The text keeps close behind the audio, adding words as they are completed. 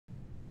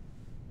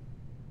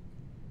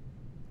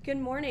Good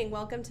morning.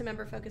 Welcome to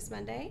Member Focus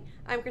Monday.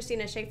 I'm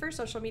Christina Schaefer,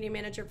 Social Media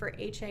Manager for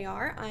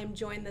HAR. I'm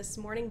joined this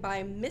morning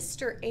by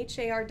Mr.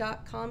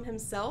 HAR.com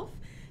himself,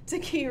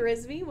 Taqi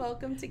Rizvi.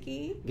 Welcome,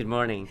 Taqi. Good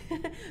morning.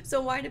 So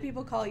why do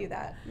people call you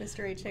that,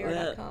 Mr.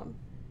 HAR.com? Well,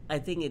 I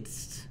think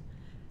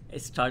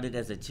it started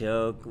as a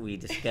joke. We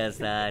discussed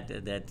that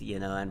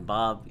and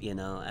Bob,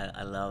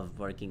 I love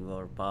working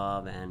with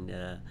Bob,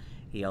 and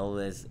he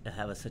always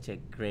have such a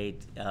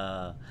great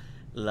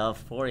love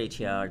for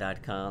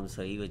HAR.com.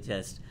 So he would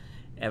just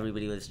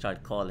everybody would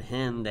start calling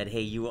him that,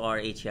 hey, you are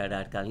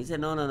HAR.com. He said,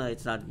 no,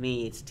 it's not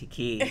me, it's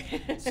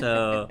Taqi.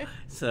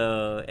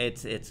 so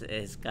it's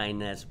his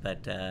kindness,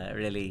 but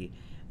really.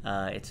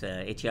 It's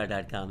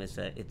HAR.com.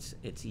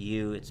 It's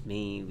you. It's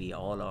me. We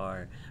all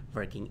are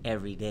working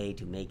every day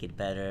to make it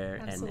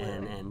better,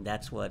 and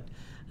that's what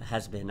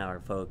has been our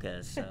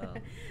focus.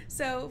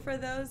 So for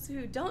those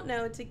who don't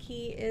know,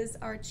 Taqi is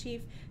our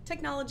Chief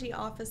Technology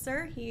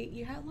Officer.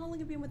 How long have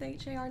you been with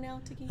HAR now,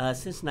 Taqi?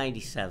 Since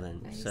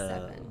 '97.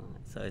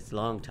 So it's a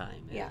long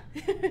time. Yeah.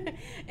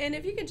 And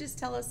if you could just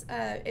tell us,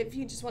 if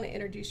you just want to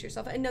introduce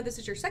yourself. I know this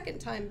is your second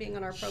time being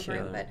on our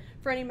program, Sure. but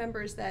for any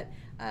members that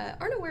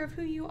aren't aware of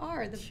who you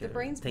are, the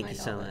brains Thank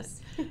behind you all so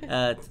this.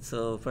 much.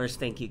 So first,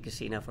 thank you,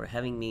 Christina, for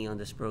having me on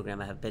this program.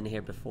 I have been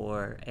here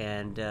before,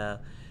 and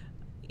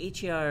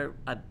HAR,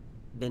 I've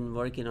been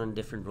working on a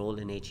different role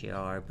in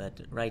HAR,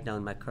 but right now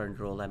in my current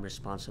role, I'm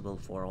responsible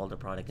for all the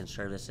product and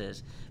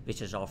services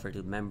which is offered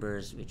to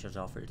members, which is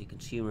offered to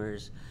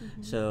consumers.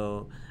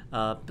 So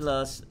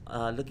plus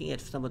looking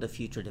at some of the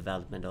future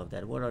development of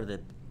that, what are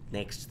the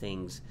next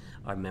things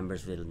our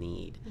members will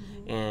need.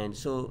 And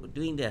so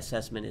doing the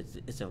assessment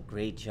is a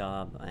great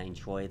job. I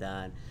enjoy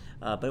that.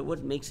 But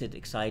what makes it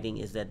exciting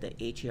is that the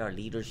HAR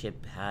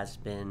leadership has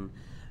been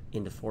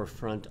in the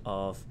forefront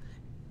of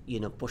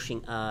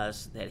pushing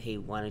us that, hey,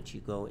 why don't you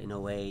go in a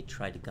way,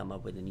 try to come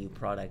up with a new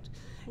product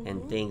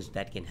and things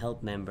that can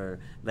help member,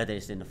 whether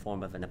it's in the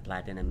form of a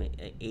platinum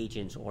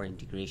agents or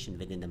integration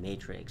within the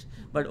matrix,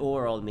 but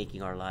overall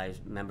making our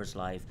members'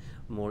 life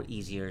more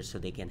easier so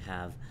they can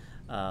have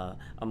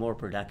a more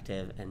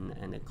productive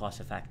and a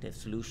cost-effective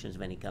solutions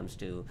when it comes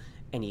to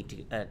any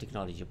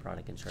technology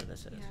product and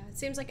services. Yeah, it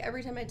seems like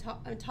every time I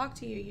talk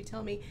to you, you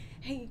tell me,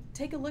 hey,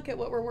 take a look at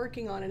what we're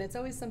working on, and it's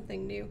always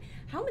something new.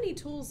 How many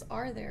tools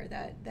are there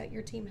that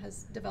your team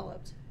has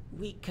developed?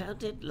 We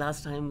counted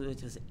last time,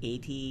 which was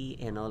 80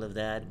 and all of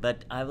that.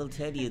 But I will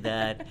tell you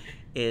that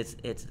it's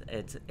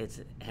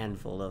a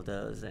handful of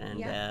those. And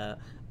Yeah.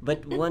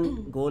 but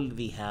one goal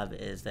we have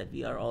is that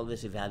we are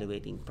always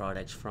evaluating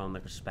products from a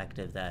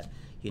perspective that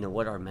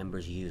what are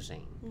members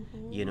using,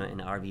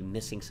 and are we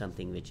missing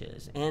something which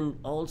is, and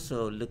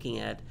also looking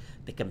at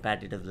the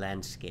competitive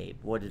landscape,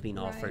 what is being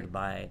offered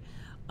by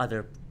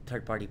other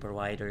third-party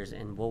providers,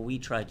 and what we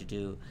try to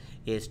do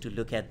is to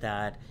look at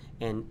that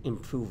and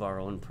improve our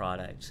own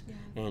products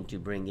and to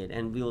bring it.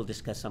 And we will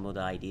discuss some of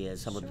the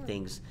ideas, some of the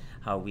things,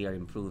 how we are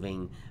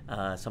improving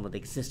some of the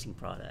existing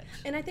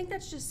products. And I think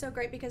that's just so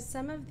great because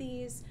some of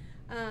these,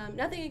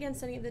 nothing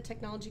against any of the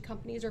technology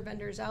companies or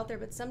vendors out there,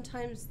 but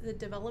sometimes the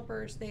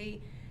developers,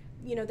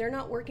 they're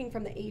not working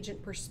from the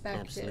agent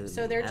perspective. Absolutely.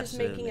 So they're just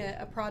making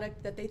a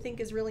product that they think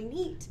is really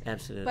neat.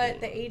 Absolutely. But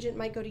the agent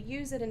might go to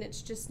use it and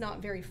it's just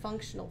not very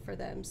functional for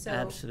them. So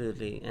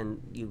Absolutely.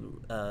 And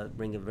you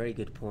bring a very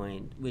good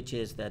point, which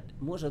is that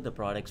most of the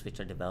products which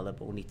are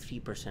developed, only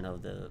 3%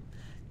 of the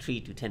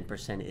 3 to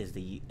 10%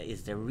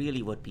 is the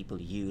really what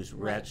people use.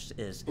 Rest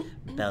is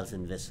bells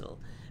and whistle.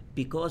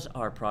 Because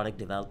our product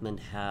development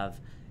have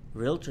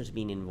realtors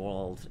being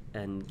involved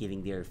and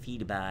giving their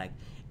feedback,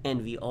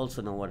 and we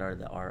also know what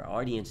our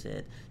audience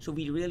is. So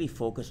we really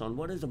focus on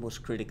what is the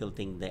most critical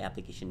thing the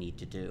application need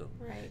to do.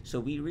 Right. So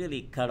we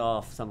really cut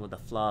off some of the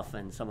fluff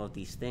and some of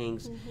these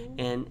things.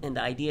 And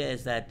the idea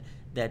is that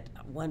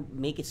one,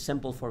 make it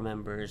simple for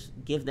members,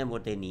 give them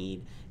what they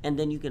need, and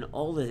then you can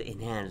always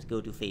enhance, go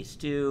to phase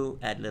 2,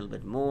 add a little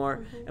bit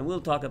more. And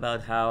we'll talk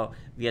about how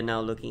we are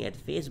now looking at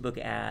Facebook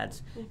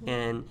ads,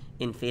 and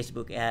in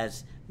Facebook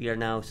ads we are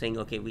now saying,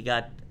 okay, we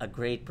got a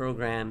great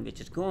program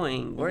which is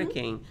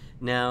working.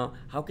 Now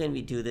how can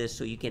we do this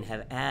so you can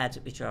have ads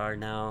which are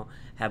now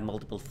have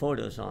multiple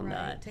photos on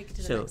that. Take it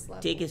to the next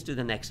level. Take us to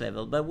the next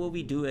level. But what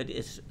we do it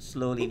is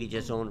slowly. We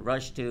just don't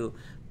rush to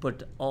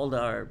put all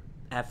our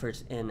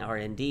efforts in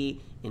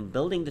R&D in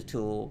building the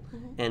tool,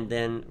 and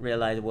then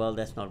realize, well,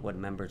 that's not what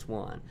members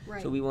want.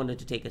 Right. So we wanted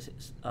to take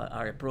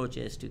our approach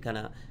is to kind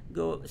of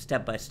go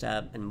step by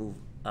step and move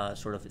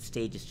sort of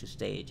stages to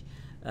stage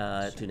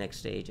to next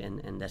stage,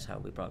 and that's how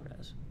we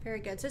progress. Very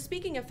good. So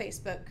speaking of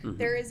Facebook,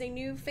 there is a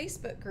new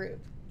Facebook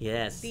group.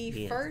 Yes.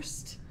 The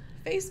first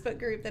Facebook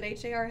group that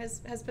HAR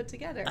has put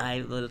together.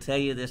 I will tell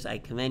you this, I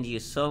commend you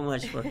so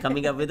much for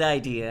coming up with the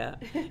idea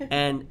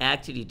and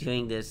actually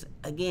doing this.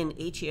 Again,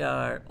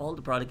 HAR, all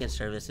the product and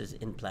services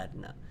in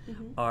Platinum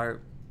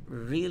are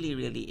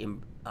really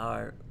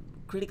our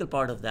critical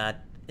part of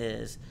that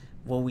is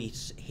what we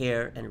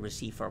hear and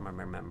receive from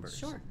our members.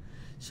 Sure.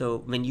 So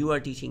when you are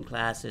teaching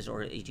classes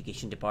or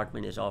education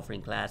department is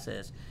offering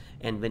classes,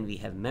 and when we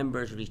have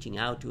members reaching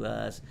out to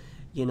us,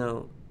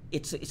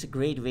 it's a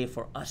great way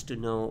for us to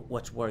know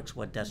what works,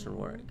 what doesn't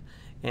work,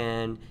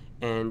 and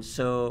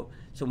so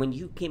when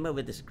you came up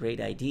with this great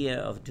idea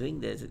of doing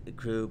this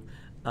group,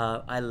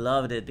 I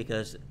loved it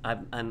because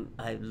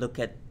I look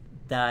at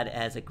that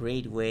as a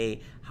great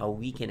way how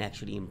we can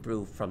actually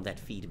improve from that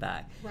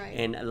feedback. Right.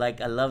 And like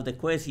I love the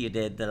quiz you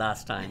did the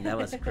last time. That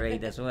was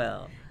great as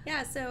well.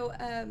 Yeah, so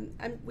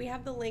we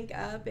have the link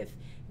up. If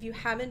you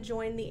haven't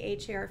joined the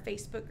HAR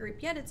Facebook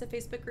group yet, it's a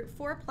Facebook group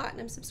for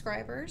Platinum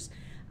subscribers.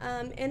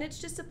 And it's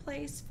just a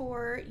place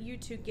for you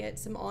to get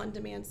some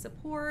on-demand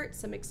support,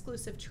 some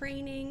exclusive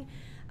training,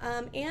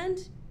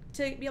 and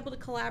to be able to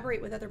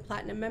collaborate with other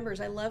Platinum members.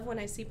 I love when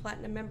I see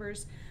Platinum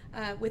members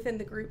within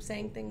the group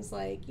saying things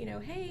like,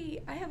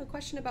 hey, I have a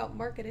question about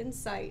market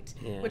insight,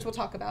 which we'll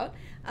talk about,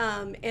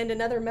 and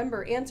another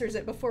member answers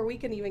it before we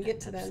can even get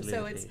to them.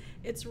 So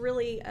it's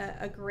really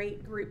a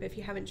great group if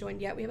you haven't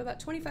joined yet. We have about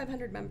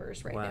 2,500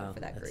 members right now for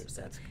that group,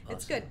 so that's awesome.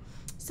 It's good.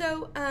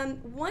 So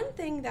one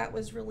thing that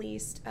was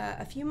released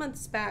a few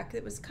months back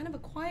that was kind of a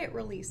quiet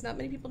release, not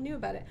many people knew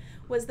about it,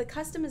 was the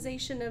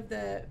customization of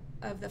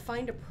the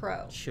Find a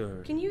Pro.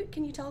 Sure. Can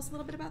you tell us a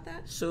little bit about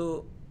that?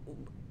 So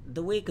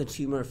the way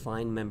consumer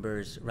find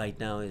members right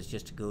now is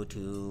just to go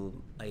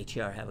to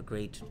HAR, have a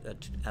great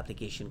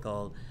application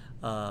called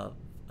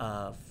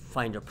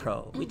Find a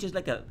Pro, which is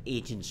like an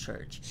agent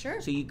search. Sure.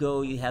 So you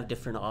go, you have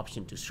different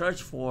options to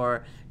search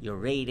for your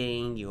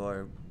rating,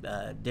 your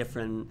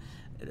different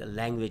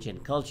language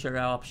and culture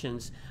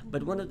options.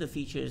 But one of the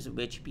features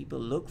which people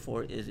look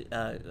for is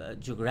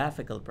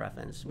geographical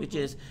preference, which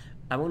is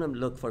I want to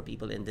look for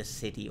people in this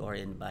city or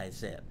in by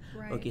zip.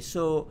 Right. Okay,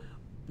 so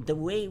the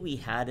way we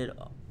had it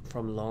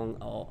from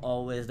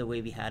always the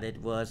way we had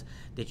it was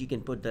that you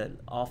can put the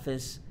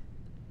office.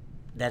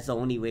 That's the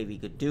only way we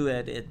could do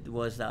it. It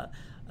was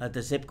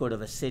the zip code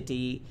of a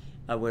city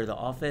where the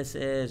office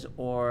is,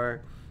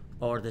 or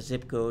the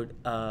zip code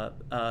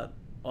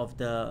of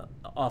the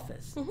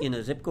office.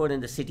 Zip code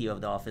and the city of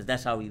the office.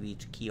 That's how we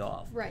key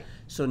off. Right.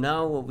 So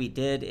now what we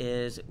did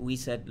is we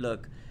said,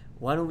 look,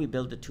 why don't we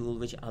build a tool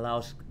which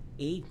allows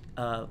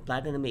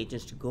Platinum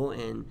agents to go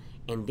in,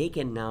 and they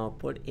can now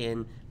put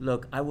in,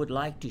 look, I would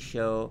like to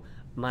show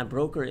my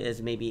broker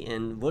is maybe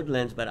in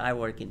Woodlands, but I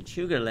work in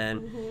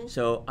Sugarland,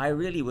 so I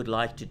really would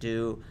like to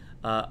do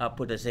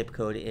put a zip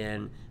code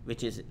in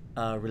which is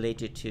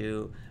related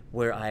to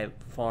where I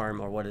farm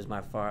or what is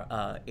my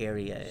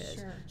area is.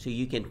 Sure. So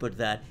you can put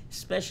that,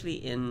 especially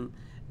in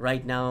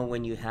right now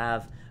when you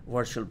have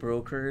virtual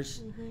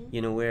brokers,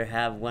 where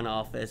have one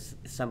office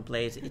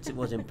someplace. It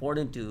was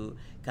important to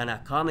kind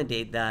of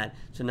accommodate that.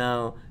 So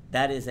now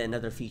that is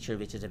another feature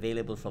which is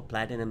available for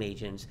Platinum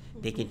agents.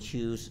 They can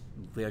choose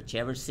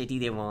whichever city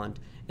they want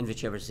and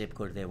whichever zip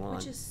code they want.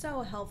 Which is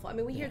so helpful. I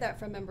mean, we hear that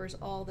from members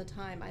all the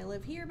time. I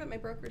live here, but my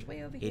broker's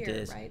way over here,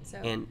 is. Right? So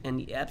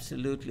and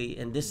absolutely,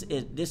 and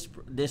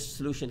this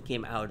solution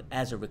came out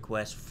as a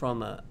request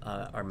from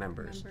our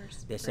members.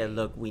 They said,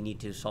 look, we need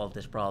to solve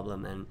this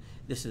problem, and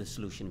this is the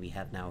solution we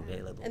have now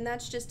available. And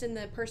that's just in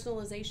the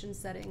personalization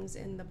settings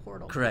in the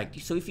portal. Correct.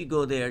 So if you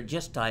go there,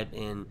 just type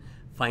in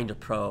Find a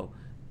Pro,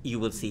 you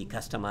will see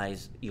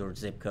customize your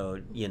zip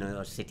code,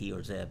 or city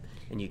or zip,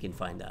 and you can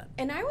find that.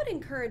 And I would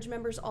encourage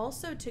members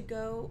also to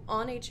go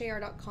on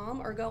har.com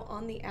or go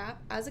on the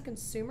app as a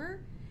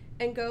consumer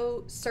and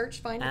go search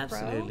Find a Pro.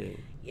 Absolutely.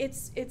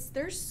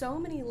 There's so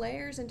many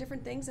layers and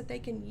different things that they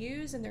can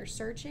use, and they're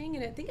searching,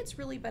 and I think it's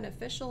really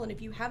beneficial. And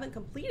if you haven't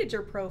completed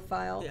your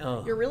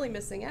profile, you're really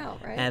missing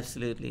out, right?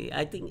 Absolutely.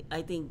 I think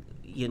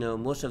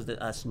most of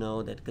us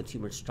know that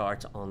consumers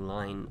start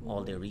online,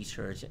 all their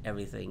research,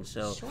 everything.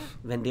 So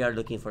when they are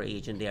looking for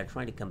agent, they are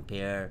trying to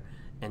compare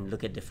and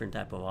look at different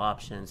type of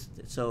options.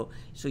 So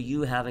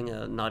you having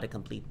not a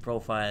complete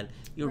profile,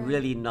 you're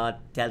really not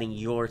telling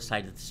your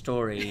side of the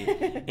story,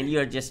 and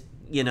you're just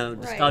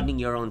discarding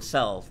your own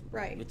self.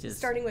 Right. Which is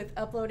starting with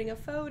uploading a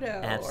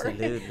photo.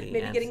 Absolutely. Or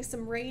maybe getting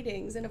some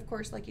ratings. And of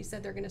course, like you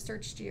said, they're going to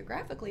search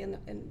geographically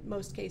in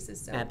most cases.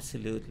 So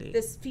absolutely.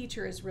 This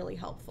feature is really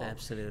helpful.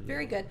 Absolutely.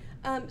 Very good.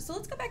 So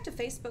let's go back to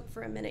Facebook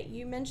for a minute.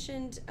 You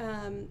mentioned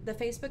the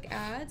Facebook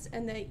ads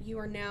and that you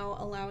are now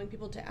allowing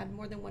people to add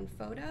more than one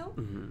photo.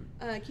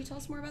 Can you tell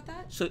us more about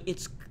that? So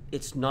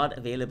it's not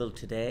available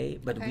today,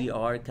 but we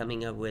are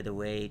coming up with a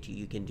way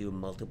you can do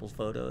multiple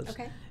photos.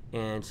 Okay.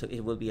 And so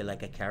it will be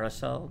like a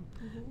carousel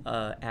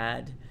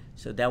ad.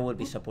 So that will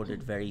be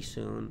supported very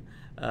soon.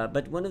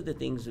 But one of the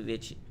things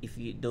which,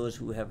 those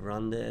who have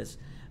run this,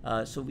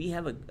 so we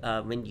have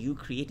when you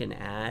create an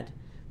ad,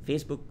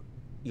 Facebook,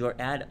 your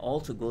ad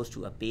also goes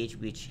to a page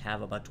which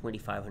have about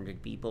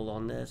 2,500 people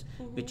on this,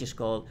 which is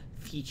called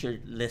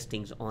featured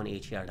listings on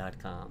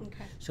har.com.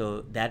 Okay.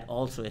 So that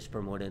also is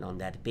promoted on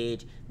that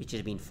page, which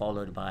is being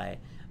followed by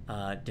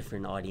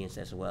different audience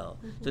as well.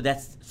 So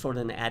that's sort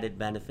of an added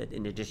benefit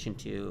in addition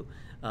to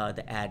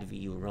the ad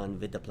you run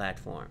with the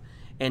platform.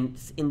 And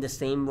in the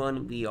same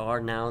one, we are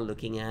now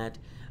looking at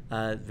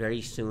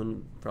very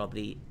soon,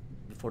 probably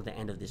before the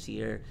end of this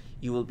year,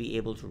 you will be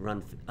able to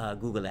run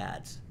Google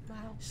ads.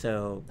 Wow.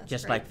 So That's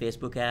just great. like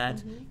Facebook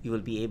ads, you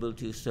will be able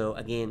to. So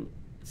again,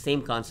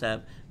 same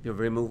concept. You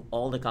remove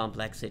all the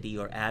complexity.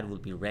 Your ad will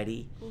be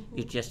ready.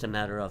 It's just a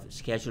matter of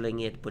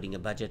scheduling it, putting a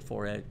budget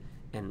for it,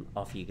 and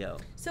off you go.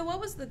 So what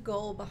was the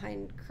goal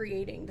behind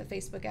creating the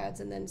Facebook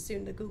ads and then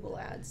soon the Google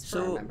ads for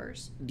our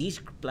members?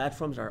 These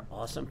platforms are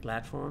awesome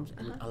platforms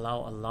and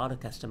allow a lot of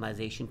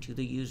customization to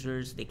the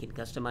users. They can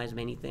customize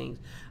many things.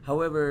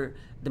 However,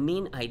 the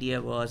main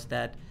idea was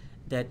that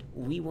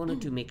we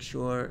wanted to make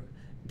sure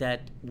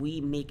that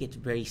we make it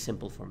very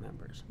simple for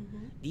members.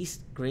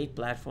 These great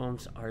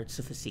platforms are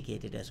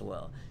sophisticated as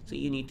well. So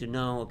you need to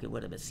know, okay,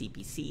 what a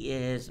CPC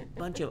is, a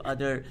bunch of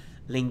other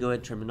lingo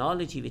and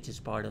terminology which is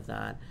part of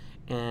that.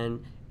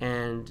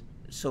 And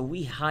so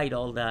we hide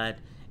all that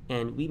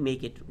and we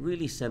make it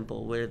really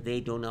simple where they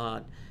do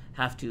not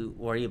have to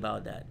worry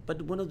about that.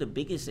 But one of the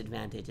biggest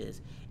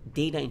advantages,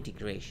 data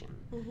integration.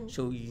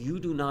 So you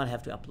do not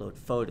have to upload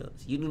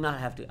photos. You do not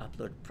have to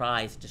upload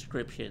price,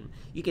 description.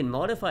 You can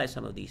modify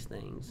some of these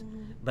things,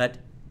 but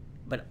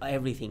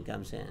everything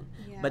comes in.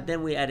 But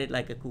then we added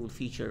like a cool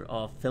feature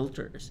of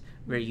filters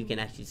where you can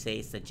actually say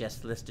it's a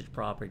just listed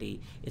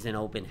property, it's an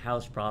open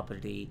house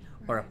property,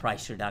 or a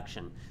price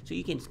reduction. So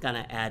you can kind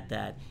of add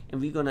that,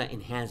 and we're going to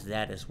enhance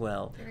that as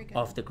well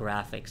of the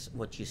graphics,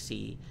 what you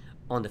see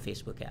on the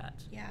Facebook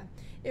ads. Yeah,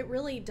 it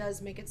really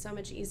does make it so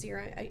much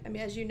easier. I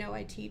mean, as you know,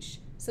 I teach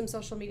some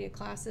social media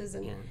classes,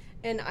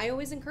 and I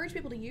always encourage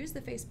people to use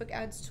the Facebook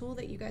ads tool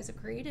that you guys have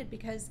created,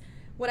 because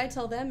what I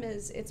tell them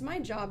is it's my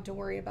job to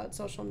worry about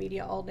social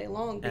media all day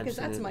long, because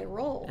that's my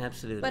role.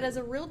 Absolutely. But as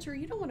a realtor,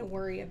 you don't want to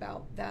worry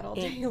about that all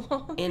day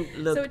long. And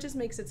look, so it just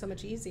makes it so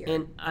much easier.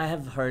 And I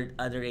have heard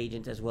other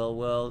agents as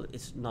well,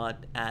 it's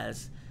not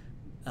as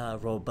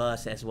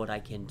robust as what I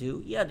can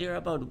do. Yeah, there are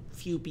about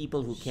few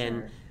people who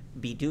can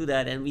do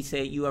that, and we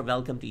say you are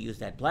welcome to use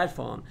that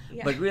platform.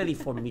 But really,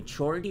 for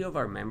majority of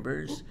our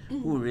members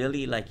who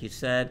really, like you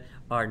said,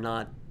 are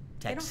not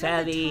tech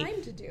savvy,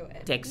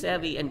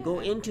 and go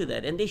into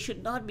that, and they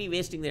should not be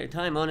wasting their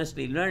time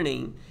honestly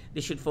learning.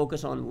 They should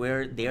focus on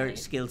where their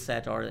skill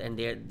set are, and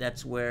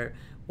that's where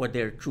what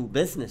their true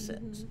business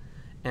is,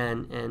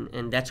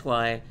 and that's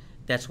why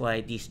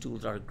these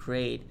tools are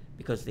great,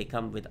 because they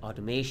come with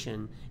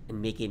automation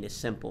and making it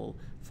simple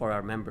for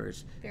our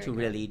members to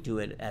really do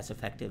it as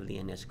effectively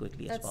and as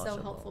quickly as possible. That's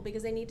so helpful,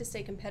 because they need to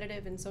stay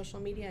competitive in social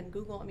media and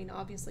Google. I mean,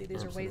 obviously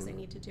these are ways they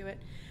need to do it.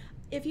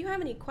 If you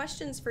have any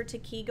questions for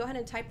Taqi, go ahead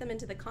and type them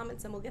into the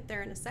comments, and we'll get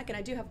there in a second.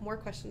 I do have more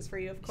questions for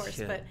you, of course,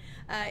 but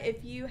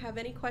if you have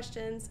any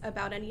questions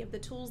about any of the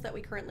tools that we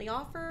currently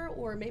offer,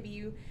 or maybe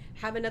you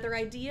have another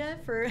idea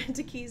for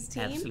Taqi's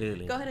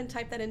team, go ahead and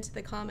type that into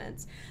the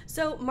comments.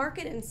 So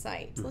Market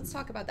Insight, let's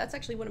talk about that's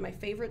actually one of my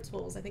favorite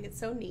tools. I think it's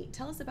so neat.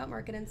 Tell us about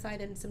Market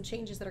Insight and some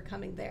changes that are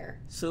coming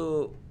there.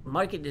 So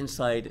Market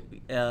Insight,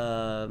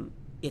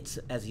 it's,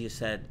 as you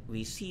said,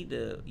 we see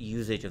the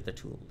usage of the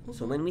tool.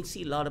 So when we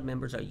see a lot of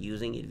members are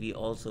using it, we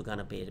also kind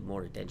of pay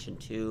more attention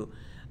to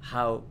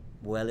how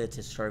well it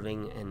is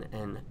serving,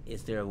 and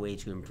is there a way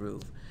to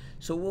improve.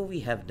 So what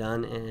we have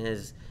done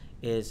is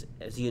as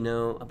you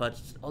know, about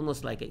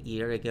almost like a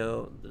year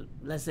ago,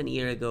 less than a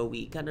year ago,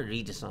 we kind of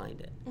redesigned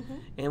it.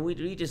 And we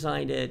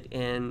redesigned it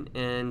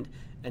and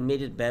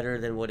made it better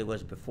than what it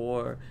was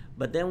before.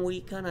 But then we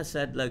kind of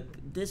said, look,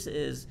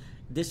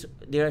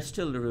 there is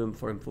still room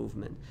for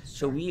improvement.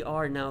 So we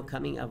are now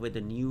coming up with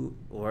a new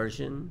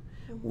version,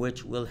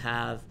 which will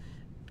have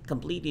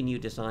completely new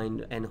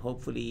design, and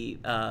hopefully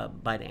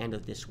by the end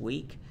of this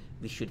week,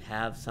 we should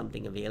have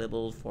something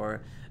available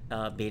for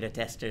beta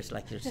testers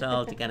like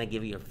yourself to kind of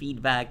give your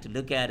feedback, to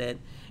look at it.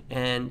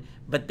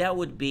 But that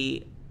would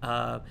be,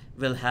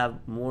 we'll have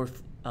more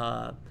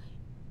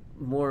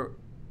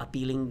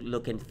appealing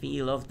look and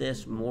feel of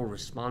this, more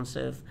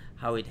responsive,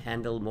 how it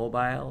handle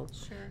mobile.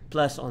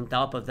 Plus, on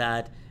top of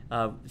that,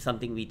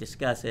 something we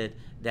discuss it,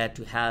 that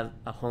to have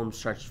a home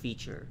search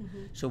feature.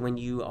 So when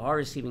you are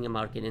receiving a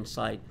Market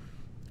Insight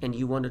and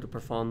you wanted to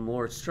perform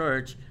more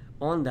search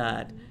on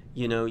that,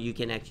 you know, you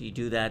can actually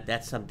do that.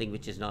 That's something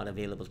which is not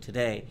available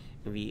today,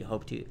 and we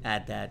hope to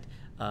add that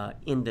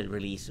in the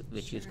release,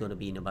 which is going to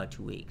be in about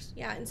 2 weeks.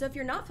 Yeah, and so if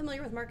you're not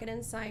familiar with Market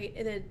Insight,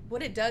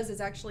 what it does is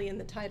actually in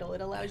the title.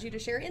 It allows you to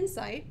share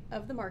insight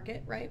of the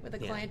market, right, with a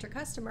client or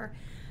customer.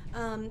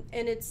 And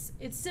it's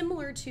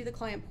similar to the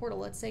client portal.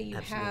 Let's say you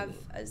have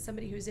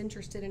somebody who's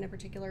interested in a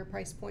particular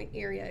price point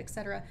area, et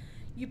cetera.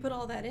 You put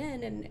all that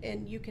in,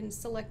 and you can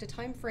select a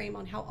time frame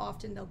on how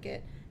often they'll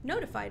get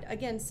notified.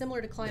 Again,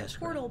 similar to client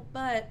portal,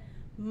 but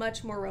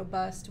much more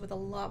robust with a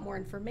lot more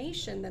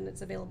information than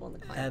it's available in the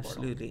client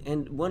portal.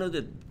 And one of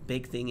the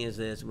big thing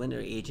is when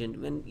you're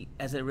agent,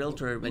 as a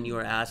realtor, when you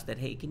are asked that,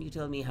 hey, can you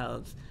tell me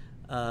how's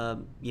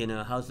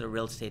the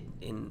real estate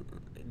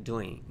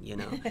doing,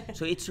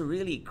 so it's a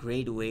really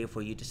great way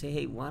for you to say,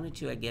 hey, why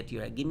don't you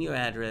give me your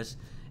address,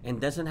 and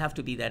doesn't have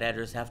to be that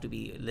address, have to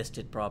be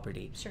listed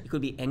property. It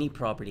could be any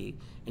property,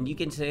 and you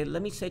can say,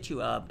 let me set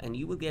you up, and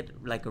you will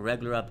get like a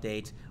regular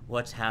updates,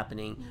 what's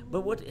happening.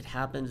 But what it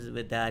happens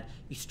with that,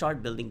 you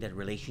start building that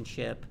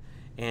relationship,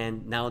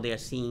 and now they are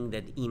seeing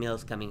that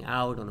emails coming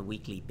out on a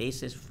weekly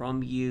basis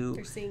from you.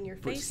 They're seeing your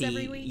face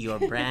every week. Your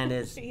brand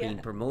is Yeah. being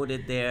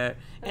promoted there,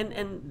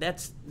 and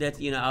that's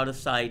out of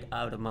sight,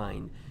 out of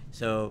mind.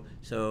 So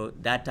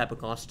that type of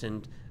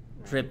constant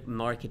drip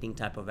marketing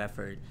type of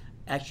effort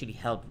actually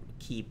help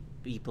keep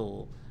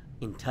people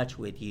in touch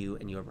with you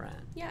and your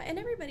brand. Yeah, and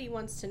everybody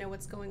wants to know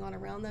what's going on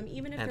around them,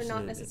 even if they're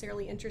not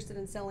necessarily interested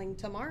in selling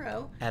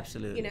tomorrow.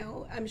 Absolutely.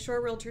 I'm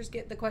sure realtors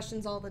get the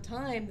questions all the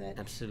time that,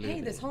 Absolutely. hey,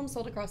 this home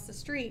sold across the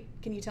street.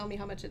 Can you tell me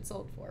how much it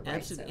sold for? Right?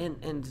 Absolutely.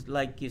 So. And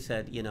like you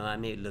said, I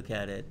may look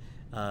at it,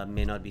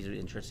 may not be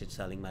interested in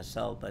selling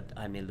myself, but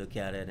I may look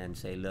at it and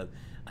say, look,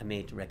 I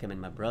may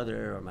recommend my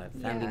brother or my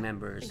family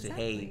members to,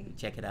 hey,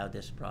 check it out,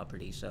 this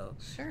property. So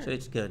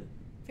it's good.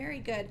 Very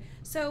good.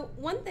 So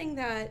one thing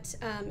that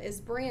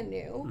is brand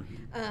new,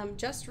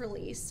 just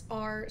released,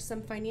 are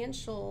some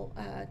financial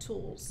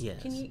tools.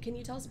 Yes. Can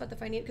you tell us about the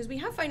financial? Because we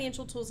have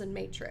financial tools in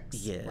Matrix,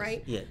 yes,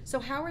 right? Yes. So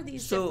how are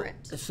these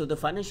different? So the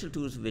financial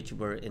tools which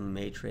were in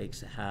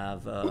Matrix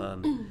have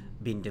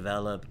been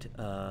developed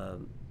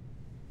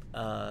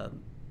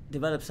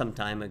some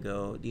time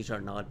ago. These are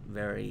not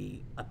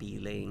very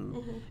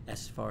appealing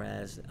as far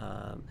as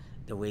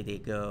the way they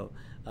go.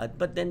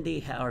 But then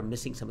they are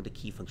missing some of the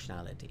key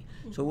functionality.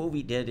 So what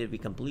we did is we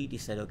completely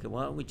said, okay,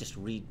 why don't we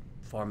just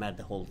reformat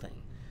the whole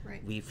thing?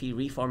 Right. If we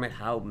reformat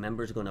how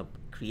members are going to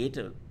create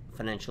a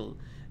financial,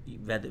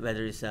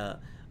 whether it's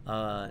a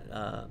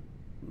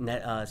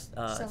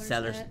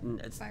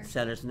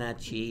seller's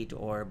net sheet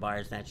or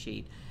buyer's net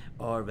sheet,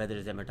 or whether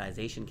it's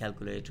amortization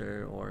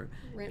calculator or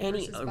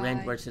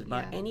rent versus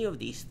buy, any of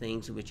these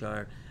things which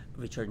are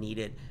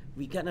needed,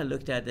 we kind of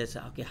looked at this.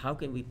 Okay, how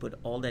can we put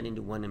all that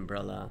into one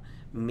umbrella,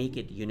 make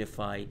it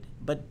unified?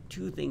 But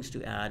two things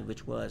to add,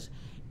 which was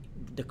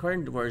the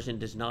current version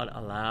does not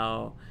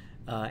allow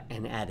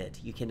an edit.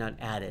 You cannot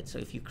add it. So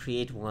if you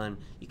create one,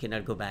 you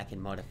cannot go back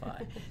and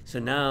modify. So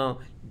now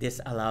this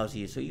allows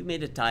you. So you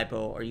made a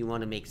typo or you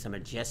want to make some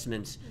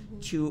adjustments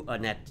to a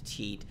net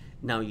sheet.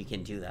 Now you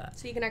can do that.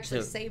 So you can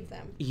actually save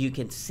them. You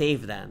can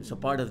save them. So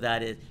part of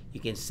that is you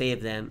can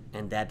save them,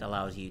 and that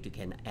allows you to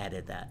can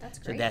edit that. That's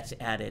great. So that's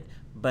added.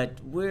 But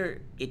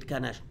where it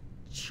kind of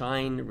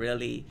shine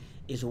really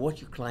is what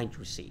your client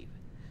receive.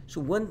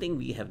 So one thing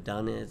we have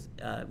done is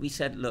we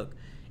said, look,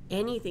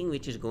 anything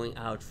which is going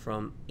out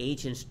from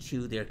agents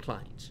to their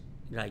clients,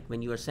 right?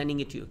 When you are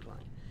sending it to your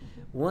client,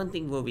 one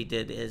thing what we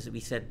did is we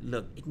said,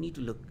 look, it need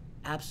to look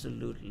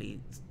absolutely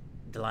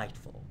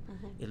delightful.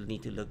 It'll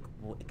need to look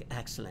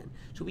excellent.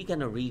 So we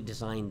kind of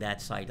redesigned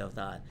that side of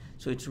that.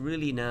 So it's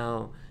really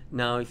now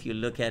if you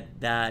look at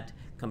that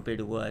compared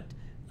to what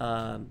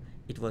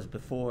it was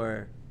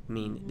before, I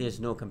mean, there's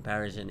no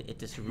comparison.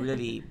 It is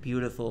really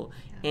beautiful.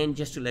 And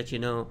just to let you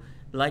know,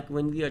 like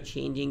when we are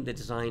changing the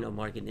design of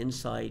Market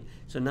Insight,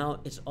 so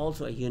now it's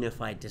also a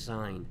unified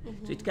design.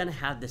 So it's going to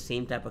have the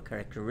same type of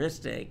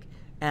characteristic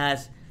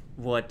as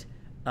what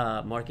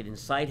Market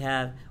Insight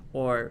have,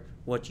 or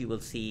what you will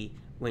see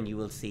when you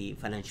will see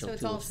financial tools.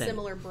 So it's all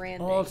similar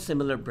branding. All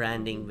similar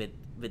branding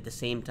with the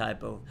same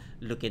type of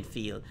look and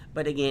feel.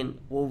 But again,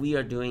 what we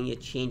are doing is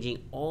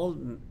changing all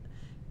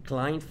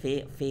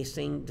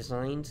client-facing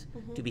designs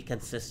to be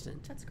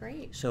consistent. That's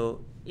great.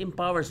 So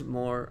empowers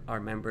more our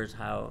members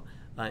how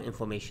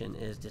information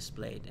is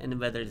displayed, and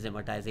whether it's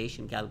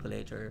amortization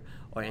calculator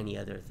or any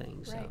other thing.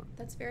 Right. So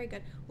That's very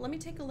good. Well, let me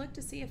take a look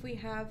to see if we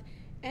have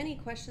any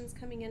questions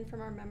coming in from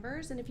our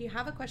members. And if you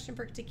have a question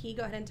for Taqi,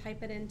 go ahead and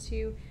type it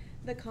into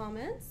the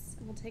comments,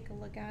 and we'll take a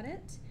look at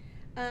it.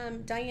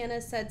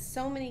 Diana said,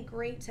 so many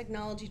great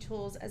technology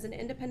tools. As an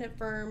independent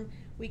firm,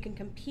 we can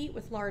compete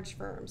with large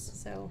firms.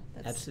 So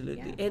that's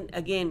absolutely. And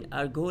again,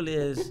 our goal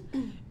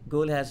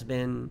has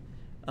been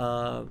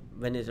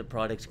when a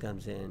product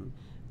comes in,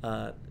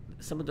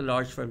 some of the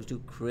large firms do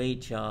great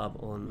job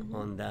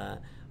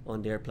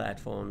on their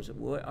platforms.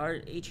 Our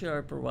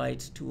HER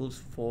provides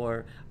tools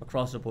for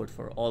across the board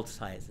for all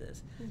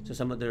sizes. So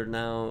some of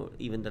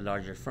even the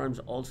larger firms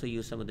also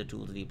use some of the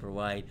tools we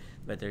provide,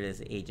 whether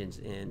it's agents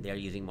and they're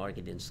using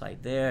Market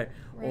Insight there,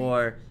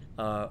 or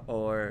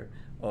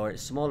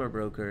smaller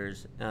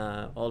brokers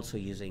also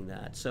using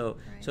that. So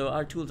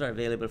our tools are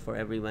available for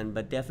everyone,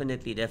 but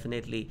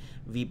definitely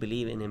we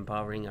believe in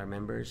empowering our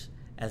members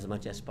as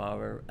much as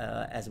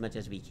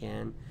we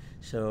can.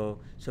 So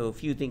a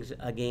few things,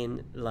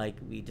 again, like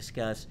we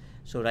discussed.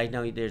 So right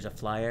now there's a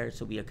flyer,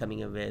 so we are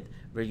coming up with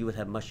where you would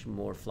have much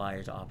more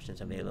flyers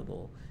options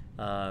available,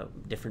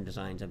 different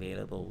designs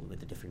available with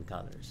the different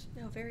colors.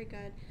 Oh, very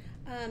good.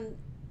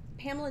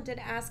 Pamela did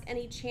ask,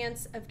 any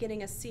chance of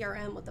getting a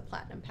CRM with the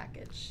Platinum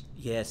package?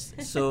 Yes,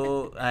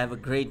 so I have a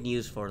great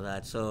news for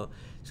that. So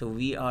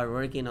we are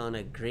working on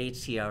a great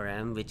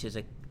CRM, which is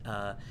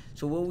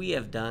so what we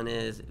have done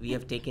is we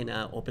have taken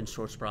an open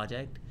source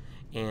project,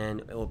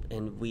 and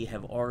we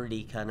have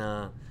already kind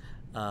of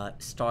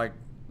start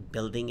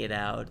building it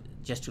out.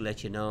 Just to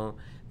let you know,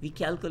 we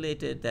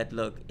calculated that,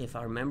 look, if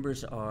our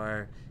members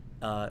are,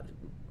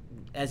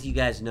 as you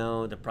guys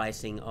know, the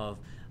pricing of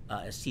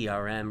a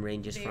CRM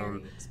ranges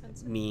Very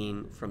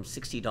expensive. from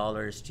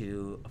 $60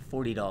 to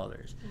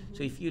 $40.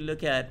 So if you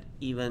look at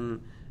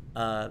even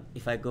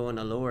if I go on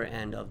a lower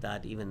end of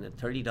that, even at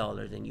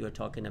 $30, and you're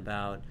talking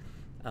about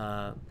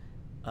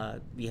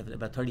we have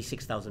about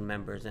 36,000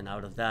 members, and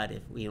out of that,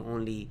 if we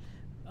only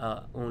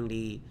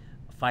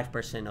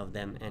 5% of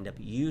them end up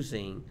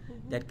using,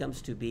 that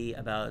comes to be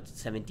about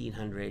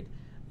 1,700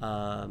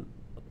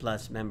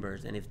 plus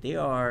members. And if they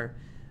are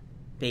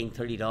paying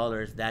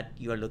 $30, that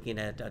you are looking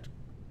at a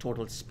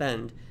total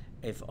spend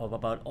of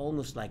about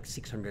almost like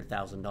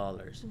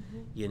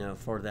 $600,000,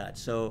 for that.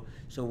 So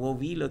when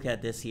we look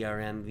at this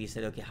CRM, we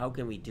said, okay, how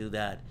can we do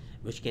that,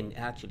 which can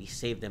actually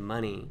save them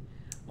money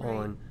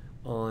on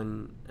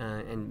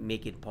and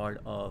make it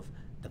part of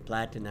the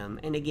platinum.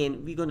 And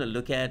again, we're going to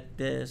look at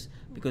this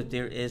because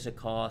there is a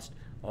cost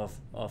of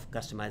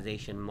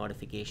customization,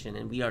 modification,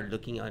 and we are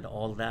looking at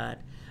all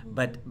that.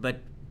 But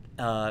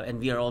and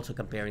we are also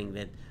comparing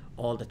with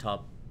all the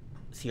top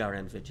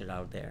CRMs which are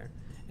out there.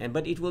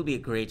 But it will be a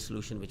great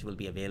solution which will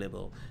be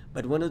available.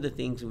 But one of the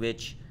things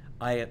which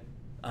I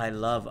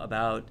love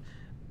about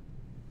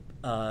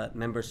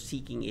members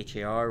seeking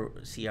HAR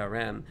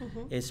CRM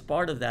is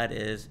part of that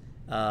is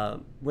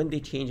when they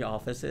change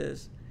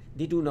offices,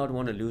 they do not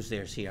want to lose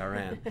their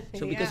CRM.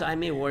 So because I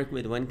may work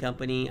with one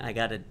company, I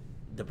got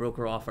the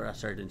broker offer a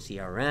certain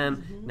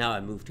CRM. Now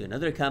I move to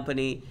another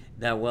company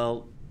that,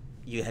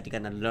 you had to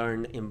kind of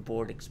learn,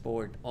 import,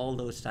 export, all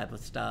those type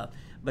of stuff.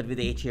 But with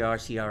the HAR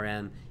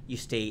CRM,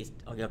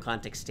 your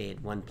contacts stay at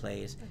one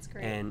place. That's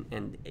great.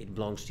 And it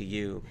belongs to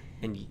you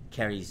and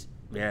carries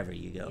wherever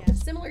you go. Yeah,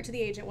 similar to the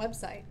agent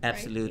website.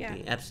 Absolutely,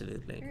 right?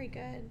 absolutely. Very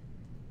good.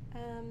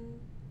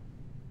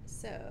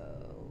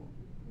 So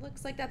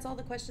looks like that's all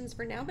the questions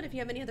for now. But if you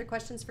have any other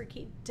questions for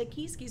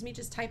Taqi,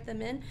 just type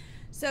them in.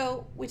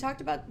 So we talked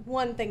about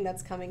one thing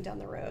that's coming down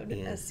the road,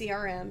 a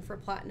CRM for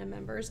Platinum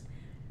members.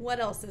 What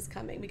else is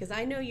coming? Because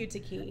I know you,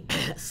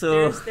 Taqi.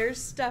 So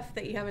there's stuff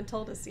that you haven't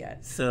told us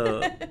yet.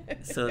 So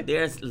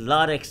there's a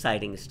lot of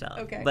exciting stuff.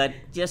 Okay. But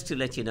just to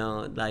let you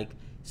know, like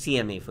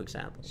CMA, for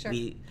example. Sure.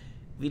 We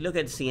look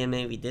at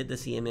CMA. We did the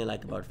CMA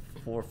like about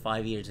 4 or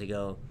 5 years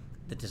ago.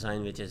 The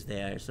design which is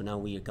there. So now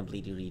we are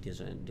completely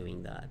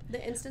doing that.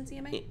 The instant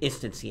CMA?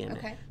 Instant CMA.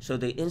 Okay. So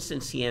the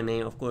instant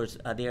CMA, of course,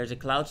 there's a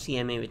cloud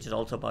CMA which is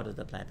also part of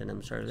the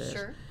Platinum service.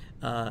 Sure.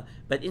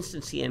 But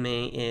instant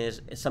CMA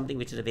is something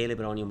which is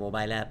available on your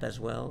mobile app as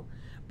well.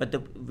 But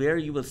where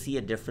you will see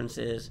a difference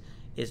is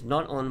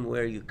not on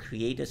where you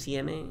create a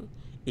CMA.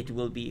 It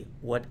will be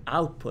what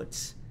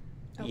outputs,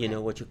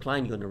 what your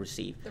client is going to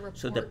receive.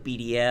 So the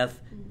PDF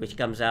which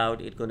comes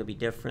out, it's going to be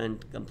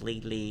different,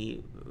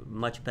 completely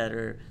much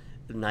better,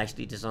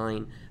 nicely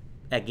designed.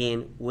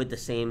 Again, with the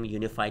same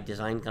unified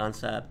design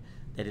concept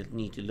that it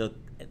need to look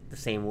the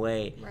same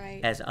way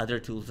as other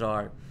tools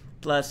are.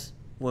 Plus,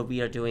 what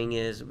we are doing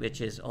is,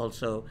 which is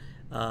also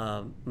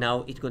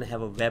now it's going to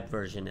have a web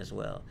version as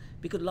well,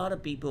 because a lot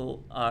of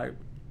people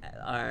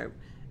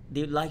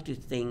they like to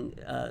think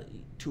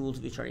tools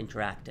which are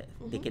interactive.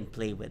 They can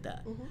play with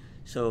that.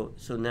 So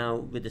now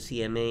with the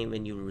CMA,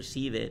 when you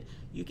receive it,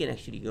 you can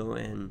actually go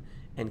in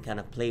and kind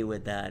of play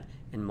with that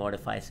and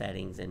modify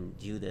settings and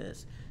do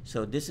this.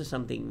 So this is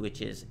something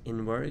which is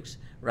in works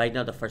right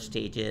now. The first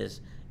stage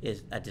is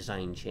a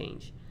design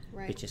change,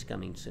 which is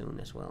coming soon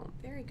as well.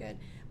 Very good.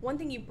 One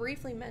thing you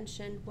briefly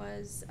mentioned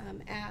was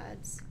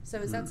ads. So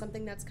is that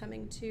something that's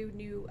coming to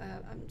new,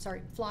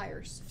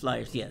 flyers?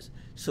 Flyers, yes.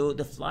 So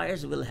the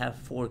flyers will have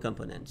 4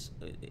 components.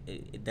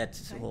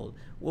 That's whole.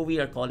 What we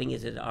are calling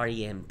is an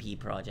REMP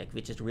project,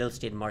 which is Real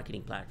Estate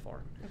Marketing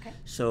Platform. Okay.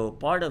 So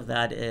part of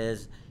that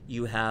is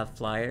you have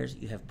flyers,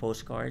 you have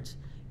postcards,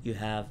 you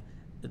have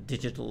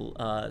digital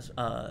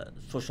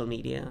social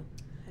media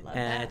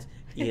ads,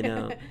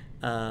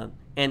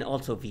 and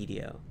also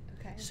video.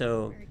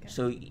 So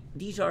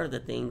these are the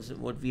things.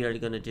 What we are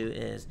going to do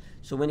is,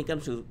 so when it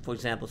comes to, for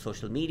example,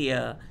 social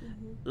media,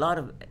 a lot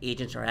of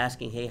agents are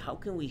asking, hey, how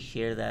can we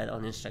share that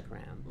on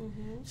Instagram?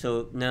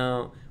 So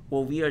now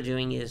what we are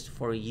doing is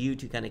for you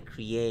to kind of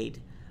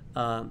create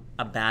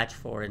a badge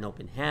for an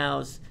open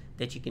house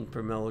that you can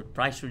promote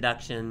price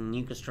reduction,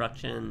 new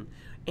construction,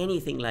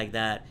 anything like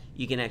that.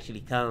 You can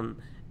actually come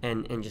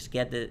and just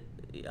get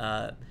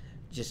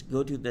just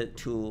go to the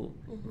tool,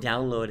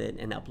 download it,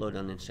 and upload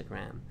on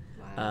Instagram.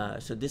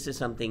 So this is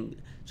something.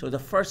 So the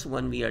first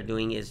one we are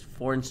doing is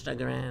for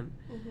Instagram,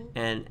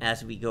 and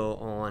as we go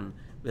on,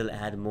 we'll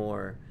add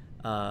more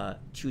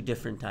 2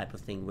 different type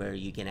of thing where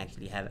you can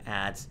actually have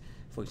ads.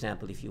 For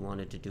example, if you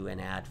wanted to do an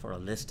ad for a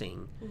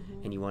listing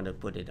and you want to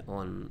put it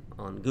on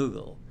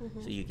Google,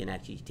 so you can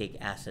actually take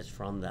assets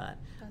from that.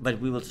 But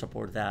we will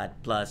support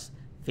that plus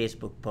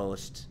Facebook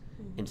posts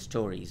and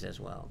stories as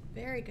well.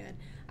 Very good.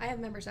 I have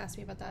members ask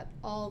me about that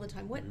all the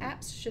time. What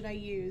apps should I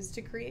use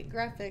to create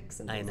graphics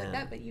and things like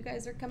that? But you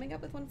guys are coming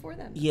up with one for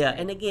them. Yeah,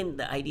 and again,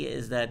 the idea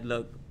is that,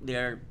 look,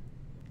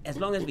 as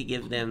long as we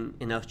give them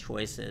enough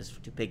choices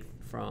to pick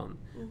from,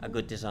 a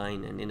good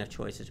design and enough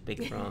choices to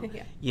pick from,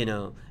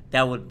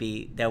 that would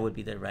be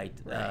the right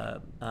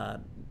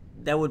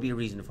that would be a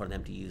reason for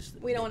them to use.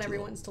 We don't the want tool.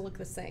 everyone's to look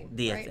the same,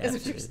 Yes, right? Is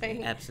what you're absolutely,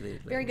 saying.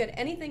 absolutely. Very good.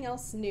 Anything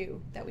else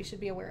new that we should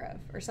be aware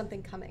of, or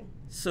something coming?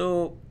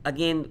 So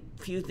again,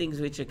 few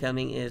things which are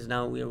coming is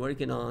now we are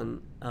working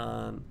on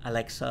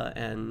Alexa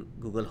and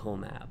Google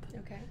Home app.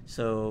 Okay.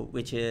 So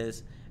which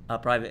is a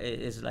private,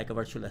 is like a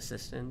virtual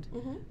assistant.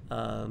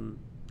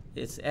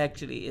 It's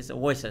a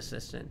voice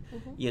assistant.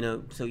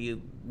 So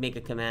you make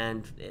a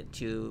command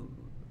to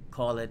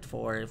call it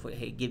for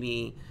hey, give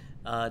me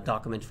a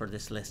document for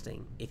this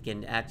listing. It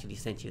can actually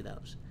send you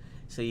those.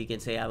 So you can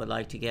say, I would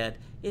like to get,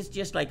 it's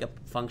just like a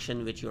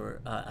function which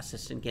your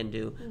assistant can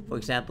do. For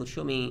example,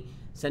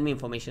 send me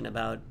information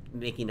about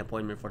making an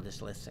appointment for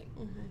this listing.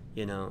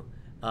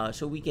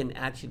 So we can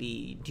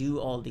actually do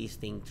all these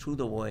things through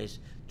the voice,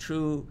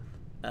 through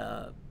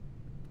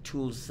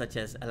tools such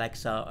as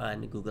Alexa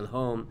and Google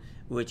Home,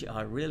 which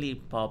are really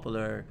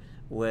popular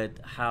with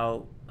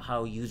how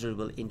users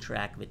will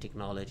interact with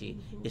technology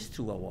is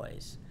through a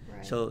voice.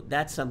 Right. So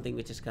that's something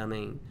which is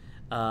coming.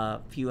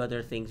 Few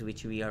other things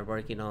which we are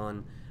working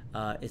on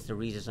is the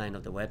redesign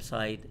of the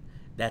website.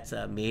 That's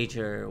a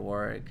major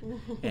work,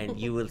 and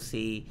you will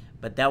see.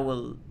 But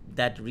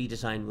that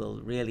redesign will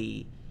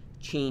really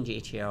change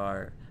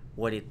HAR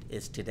what it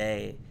is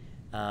today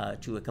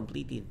to a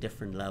completely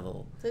different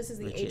level. So this is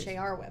the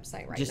HAR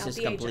website, right? Just Not as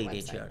the complete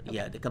agent website. HAR. Okay.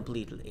 Yeah, the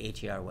complete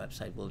HAR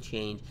website will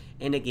change.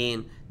 And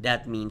again,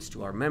 that means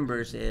to our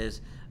members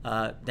is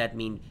that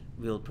means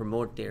we'll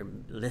promote their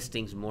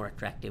listings more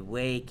attractive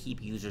way,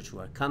 keep users who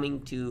are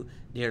coming to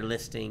their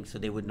listings so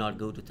they would not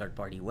go to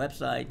third-party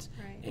websites,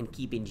 Right. and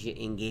keep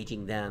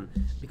engaging them,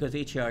 because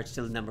HAR is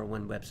still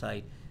 #1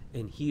 website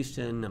in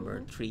Houston,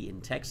 number 3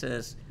 in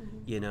Texas,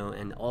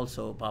 and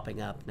also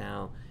popping up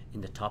now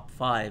in the top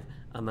 5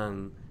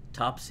 among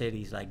top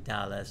cities like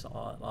Dallas,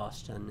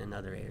 Austin, and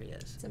other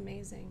areas. It's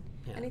amazing.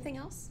 Yeah. Anything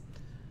else?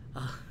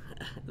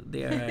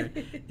 There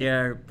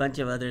are a bunch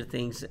of other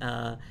things.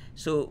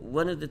 So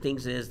one of the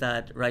things is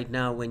that right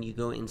now when you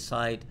go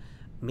inside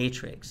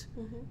Matrix,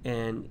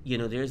 and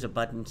there's a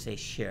button say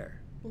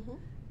share.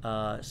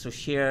 So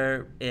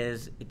share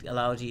it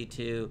allows you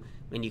to,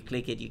 when you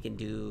click it, you can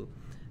do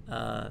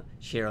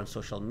share on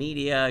social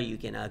media. You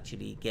can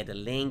actually get a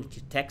link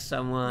to text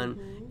someone,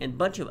 and a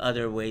bunch of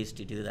other ways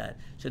to do that.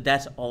 So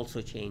that's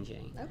also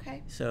changing.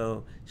 Okay.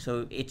 So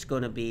it's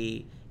going to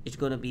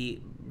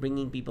be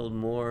bringing people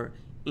more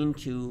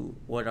into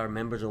what our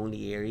members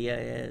only area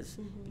is,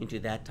 into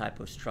that type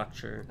of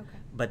structure. Okay.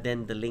 But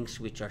then the links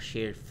which are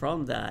shared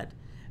from that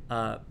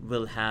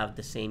will have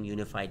the same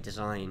unified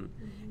design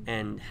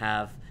and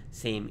have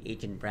same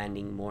agent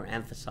branding more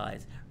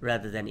emphasized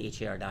rather than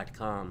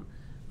har.com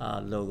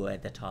logo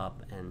at the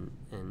top, and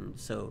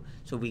so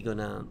we're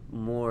gonna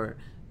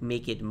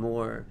make it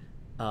more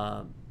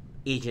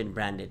agent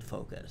branded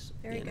focus.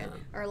 Very good.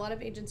 Are a lot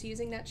of agents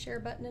using that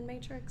share button in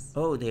Matrix?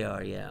 Oh, they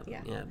are, yeah.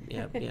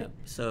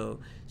 So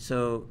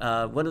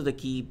one of the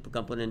key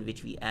component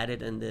which we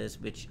added in this,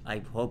 which I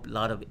hope a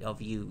lot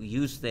of you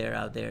use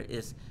out there,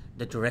 is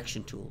the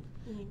direction tool.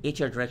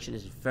 HR direction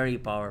is very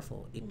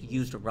powerful. It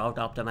used route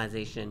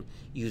optimization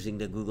using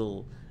the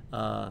Google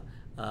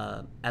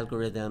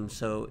algorithm,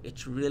 so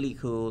it's really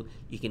cool.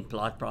 You can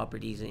plot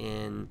properties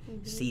in,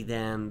 see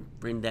them,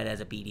 print that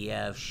as a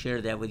PDF, share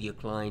that with your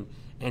client,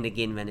 and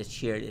again, when it's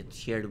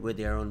shared with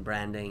their own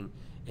branding.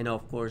 And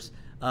of course,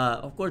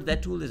 that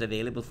tool is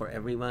available for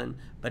everyone.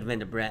 But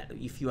when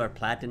if you are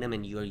Platinum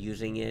and you are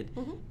using it,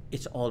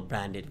 it's all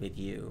branded with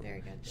you.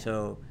 Very good. Yeah.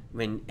 So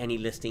when any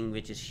listing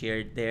which is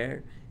shared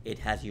there, it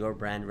has your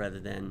brand rather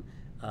than.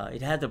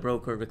 It has the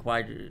broker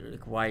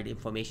required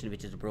information,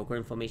 which is the broker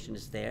information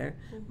is there,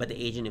 but the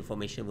agent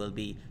information will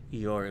be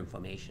your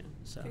information.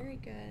 So very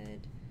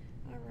good.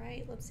 All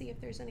right, let's see if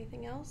there's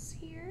anything else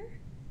here.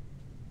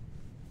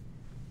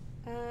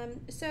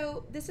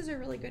 So this is a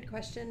really good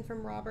question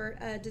from Robert.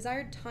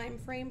 Desired time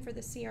frame for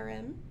the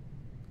CRM?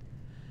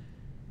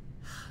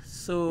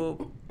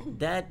 So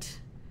that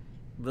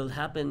will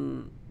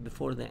happen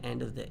before the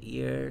end of the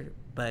year,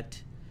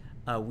 but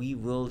we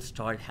will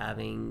start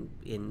having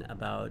in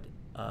about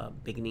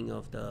beginning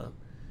of the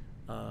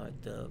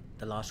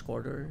last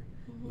quarter.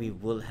 We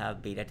will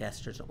have beta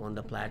testers on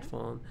the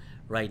platform.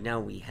 Right now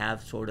we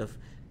have sort of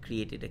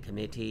created a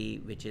committee,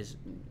 which is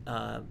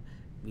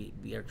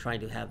we are trying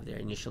to have their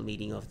initial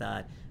meeting of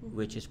that,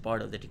 which is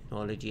part of the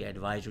technology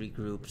advisory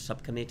group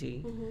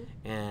subcommittee,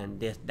 and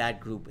that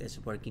group is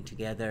working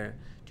together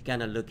to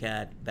kind of look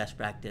at best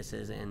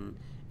practices,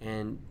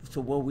 and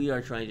so what we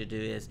are trying to do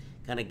is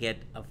kind of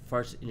get a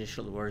first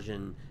initial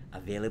version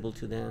available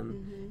to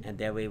them, and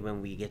that way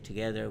when we get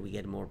together we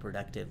get more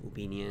productive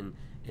opinion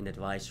and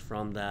advice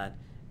from that.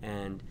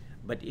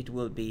 But it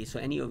will be, so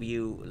any of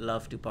you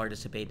love to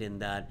participate in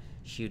that,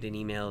 shoot an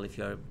email if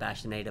you're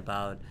passionate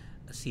about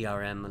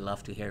CRM. I'd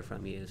love to hear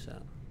from you.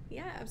 So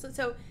yeah, absolutely.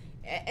 So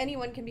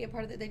anyone can be a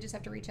part of it. They just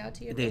have to reach out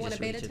to you if They they want a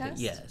just beta reach out to-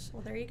 test? yes.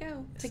 Well, there you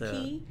go. So-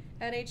 Taqi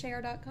at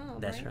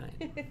har.com. That's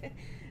right.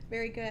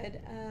 Very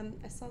good.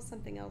 I saw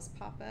something else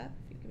pop up.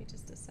 If you give me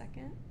just a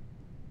second.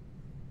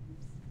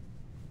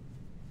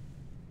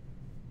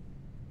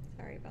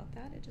 Sorry about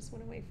that. It just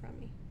went away from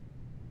me.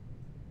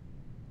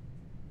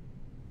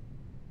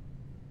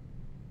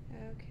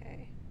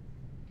 Okay.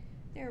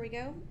 There we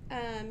go.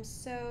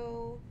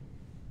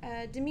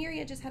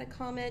 Demiria just had a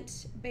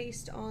comment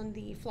based on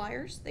the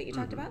flyers that you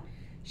talked about.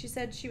 She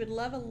said she would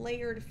love a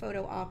layered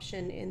photo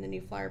option in the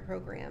new flyer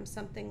program,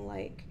 something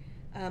like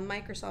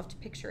Microsoft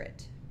Picture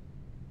It.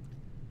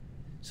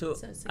 So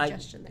a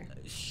suggestion there.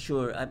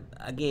 Sure.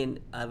 Again,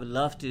 I would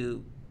love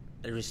to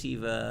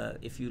receive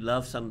if you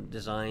love some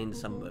design,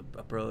 some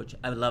approach,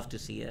 I would love to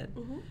see it.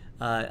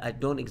 I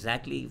don't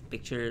exactly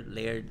picture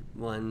layered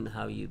one,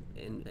 how you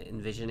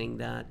envisioning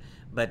that,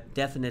 but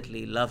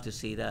definitely love to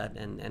see that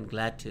and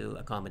glad to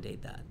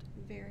accommodate that.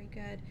 Very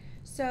good.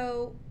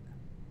 So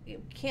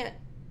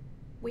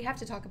we have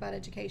to talk about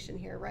education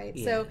here, right?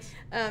 Yes. So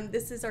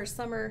this is our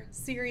summer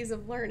series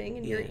of learning,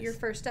 and your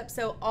first step.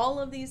 So all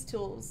of these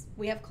tools,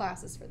 we have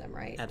classes for them,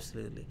 right?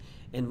 Absolutely.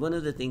 And one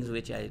of the things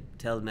which I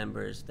tell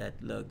members that,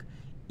 look,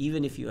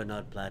 even if you are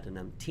not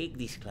platinum, take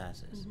these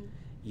classes.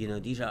 You know,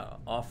 these are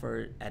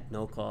offered at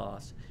no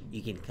cost.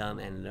 You can come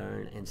and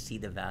learn and see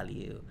the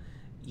value.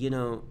 You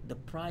know, the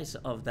price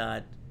of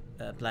that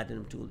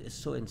platinum tool is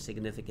so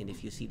insignificant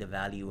if you see the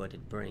value what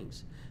it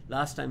brings.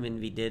 Last time when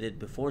we did it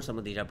before some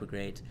of these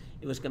upgrades,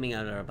 it was coming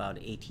out at about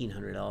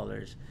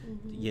 $1,800.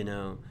 You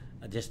know,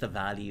 just the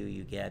value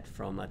you get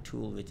from a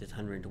tool which is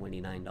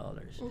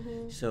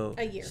 $129. So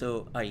a year.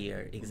 So a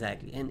year,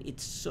 exactly. And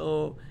it's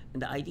so.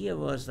 And the idea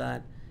was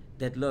that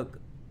look,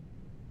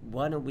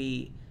 why don't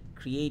we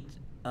create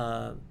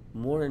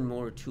more and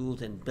more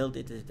tools and build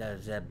it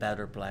as a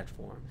better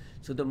platform.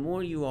 So the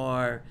more you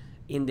are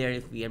in there,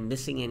 if we are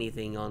missing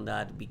anything on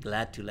that, be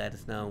glad to let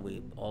us know.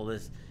 We're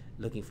always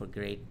looking for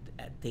great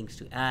things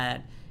to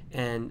add.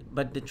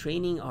 But the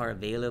training are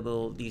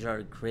available. These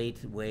are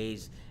great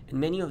ways. And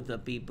many of the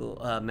people,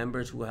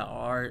 members who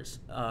are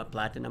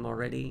platinum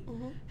already,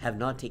 have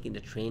not taken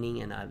the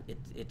training, and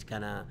it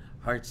kind of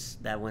hurts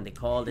that when they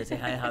call, they say,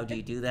 "Hi, how do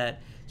you do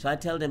that?" So I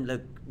tell them,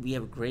 look, we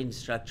have great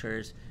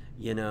instructors,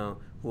 you know,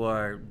 who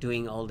are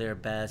doing all their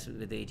best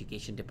with the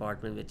education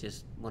department, which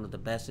is one of the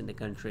best in the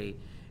country,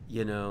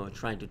 you know,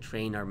 trying to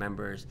train our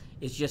members.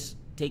 It's just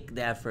take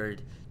the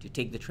effort to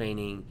take the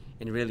training,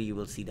 and really you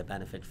will see the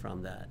benefit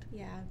from that.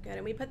 Yeah, good.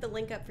 And we put the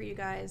link up for you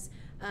guys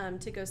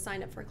to go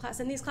sign up for a class.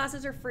 And these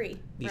classes are free,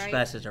 These right?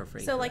 classes are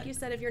free. So correct. like you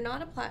said, if you're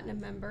not a platinum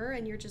member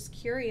and you're just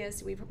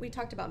curious, we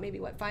talked about maybe,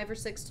 5 or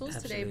 6 tools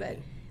Absolutely. today, but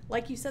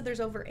like you said, there's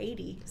over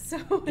 80. So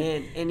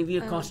and we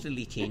are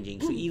constantly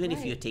changing. So even if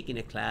right. you're taking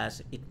a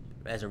class,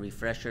 as a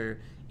refresher,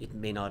 it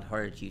may not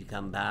hurt you to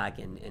come back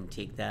and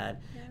take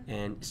that. Yeah.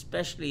 And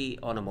especially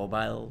on a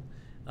mobile.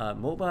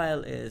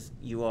 Mobile is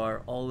you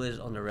are always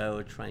on the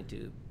road trying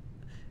to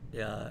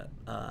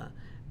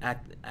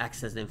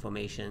access the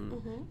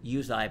information,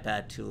 use the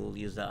iPad tool,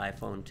 use the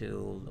iPhone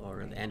tool, or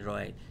Right. the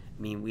Android.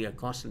 I mean, we are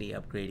constantly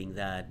upgrading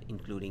that,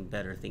 including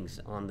better things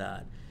on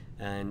that.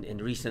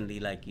 And recently,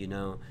 like, you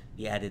know,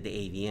 they added the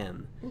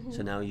AVM.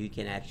 So now you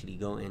can actually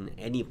go in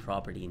any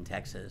property in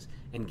Texas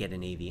and get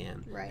an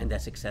AVM. Right. And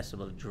that's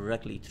accessible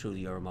directly through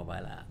your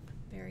mobile app.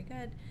 Very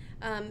good.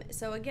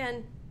 So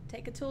again,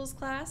 take a tools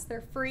class.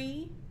 They're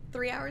free.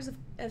 3 hours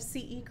of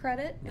CE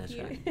credit. That's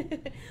right.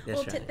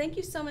 Well, That's right. thank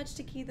you so much,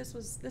 Taqi. This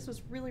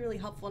was really, really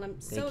helpful, and I'm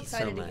Thank so you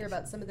excited so to hear much.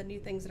 about some of the new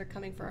things that are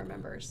coming for our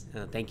members.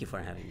 Thank you for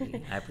having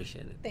me. I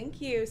appreciate it.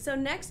 Thank you. So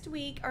next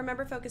week, our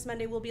Member Focus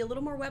Monday will be a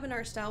little more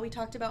webinar style. We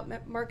talked about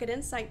Market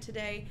Insight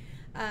today.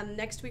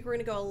 Next week, we're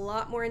going to go a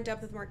lot more in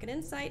depth with Market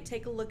Insight,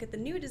 take a look at the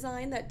new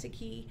design that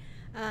Taqi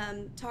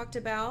talked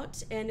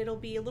about, and it'll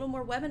be a little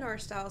more webinar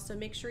style, so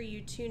make sure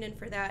you tune in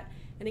for that.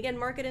 And again,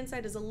 Market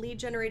Insight is a lead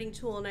generating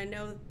tool, and I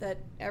know that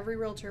every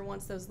realtor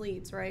wants those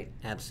leads, right?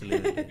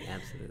 Absolutely.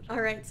 Absolutely.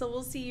 All right, so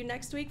we'll see you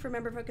next week for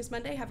Member Focus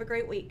Monday. Have a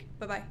great week.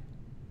 Bye-bye.